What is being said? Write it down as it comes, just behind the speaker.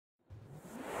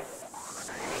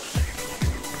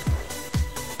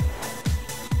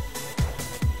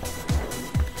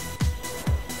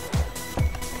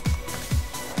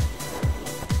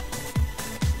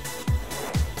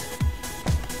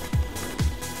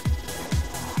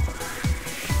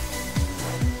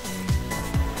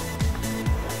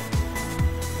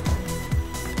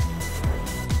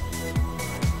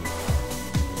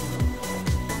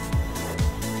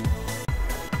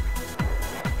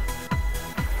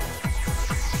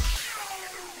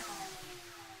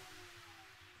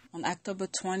On October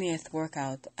 20th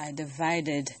workout, I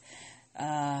divided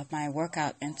my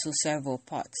workout into several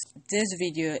parts. This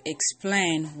video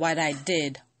explains what I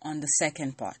did on the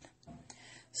second part.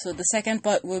 So the second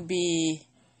part will be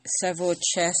several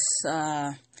chest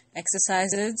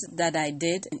exercises that I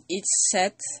did. In each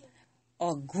set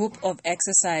or group of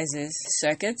exercises,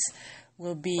 circuits,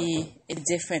 will be a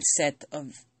different set of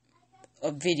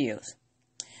videos.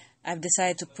 I've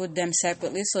decided to put them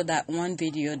separately so that one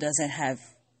video doesn't have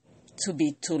to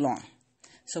be too long.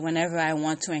 So whenever I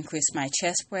want to increase my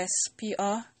chest press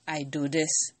PR, I do this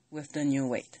with the new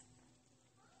weight.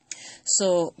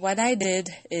 So what I did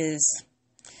is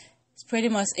pretty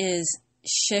much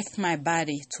shift my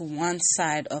body to one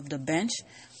side of the bench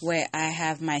where I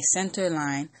have my center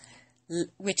line,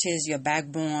 which is your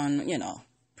backbone.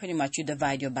 Pretty much you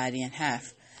divide your body in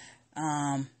half.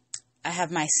 I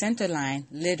have my center line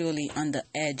literally on the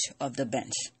edge of the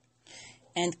bench.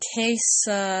 In case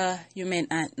you may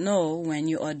not know, when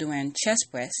you are doing chest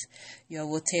press, your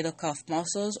rotator cuff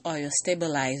muscles are your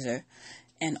stabilizer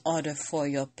in order for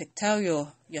your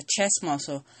pectoral, your chest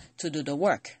muscle, to do the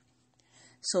work.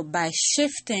 So by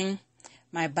shifting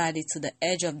my body to the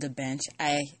edge of the bench,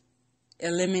 I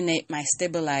eliminate my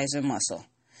stabilizer muscle.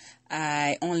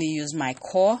 I only use my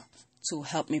core to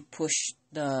help me push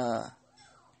the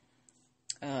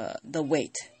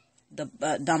weight,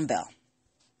 the dumbbell.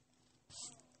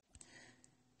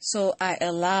 So I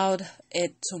allowed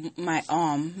it to my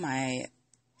arm, my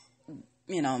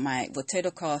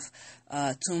rotator cuff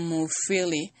to move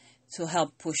freely to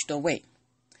help push the weight.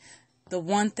 The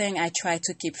one thing I try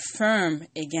to keep firm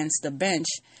against the bench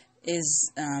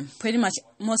is pretty much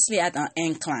mostly at an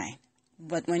incline.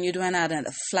 But when you're doing it at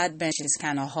a flat bench, it's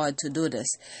kind of hard to do this.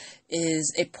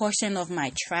 Is a portion of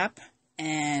my trap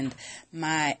and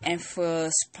my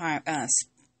infraspinatus,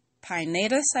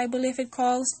 I believe it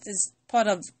calls, is part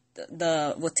of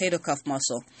the rotator cuff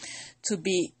muscle. So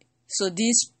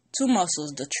these two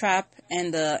muscles, the trap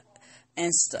and the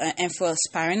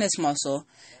infraspinatus muscle,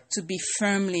 to be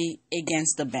firmly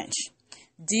against the bench.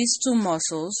 These two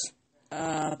muscles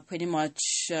pretty much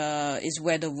is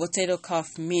where the rotator cuff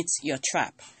meets your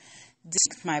trap. This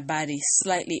is my body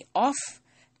slightly off,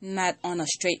 not on a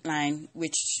straight line,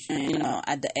 which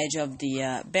at the edge of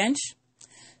the bench.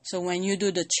 So when you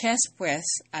do the chest press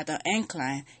at an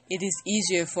incline, it is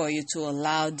easier for you to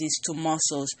allow these two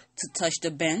muscles to touch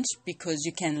the bench because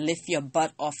you can lift your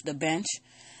butt off the bench.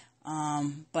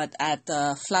 But at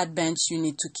a flat bench, you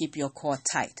need to keep your core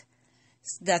tight.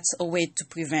 That's a way to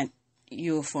prevent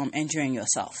you from injuring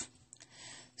yourself.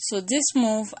 So this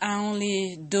move, I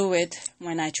only do it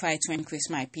when I try to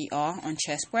increase my PR on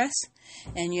chest press.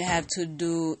 And you have to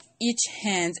do each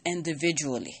hand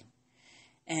individually.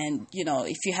 And,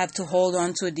 if you have to hold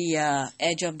on to the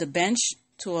edge of the bench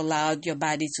to allow your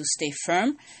body to stay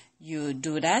firm, you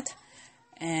do that.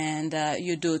 And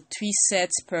you do 3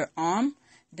 sets per arm.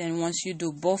 Then once you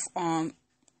do both arms,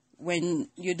 when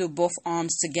you do both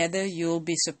arms together, you'll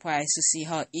be surprised to see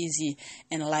how easy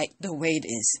and light the weight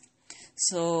is.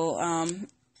 So,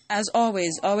 as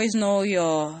always know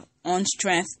your own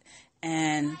strength.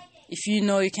 And if you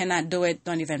know you cannot do it,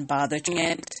 don't even bother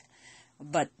trying it.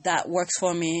 But that works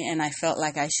for me, and I felt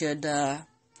like I should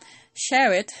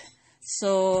share it.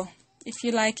 So if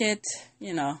you like it,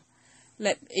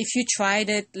 if you tried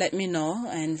it, let me know,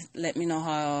 and let me know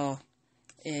how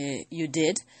you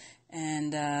did,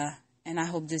 and I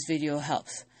hope this video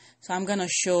helps. So I'm gonna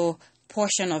show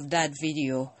portion of that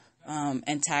video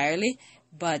entirely,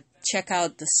 but check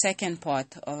out the second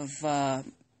part of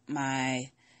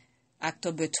my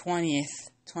October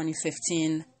 20th,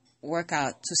 2015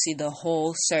 workout to see the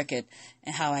whole circuit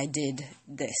and how I did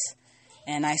this.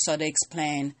 And I sort of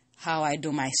explain how I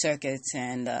do my circuits,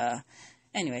 and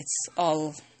anyway, it's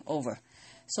all over.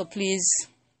 So please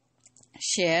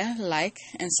share, like,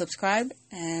 and subscribe,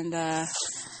 and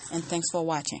thanks for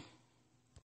watching.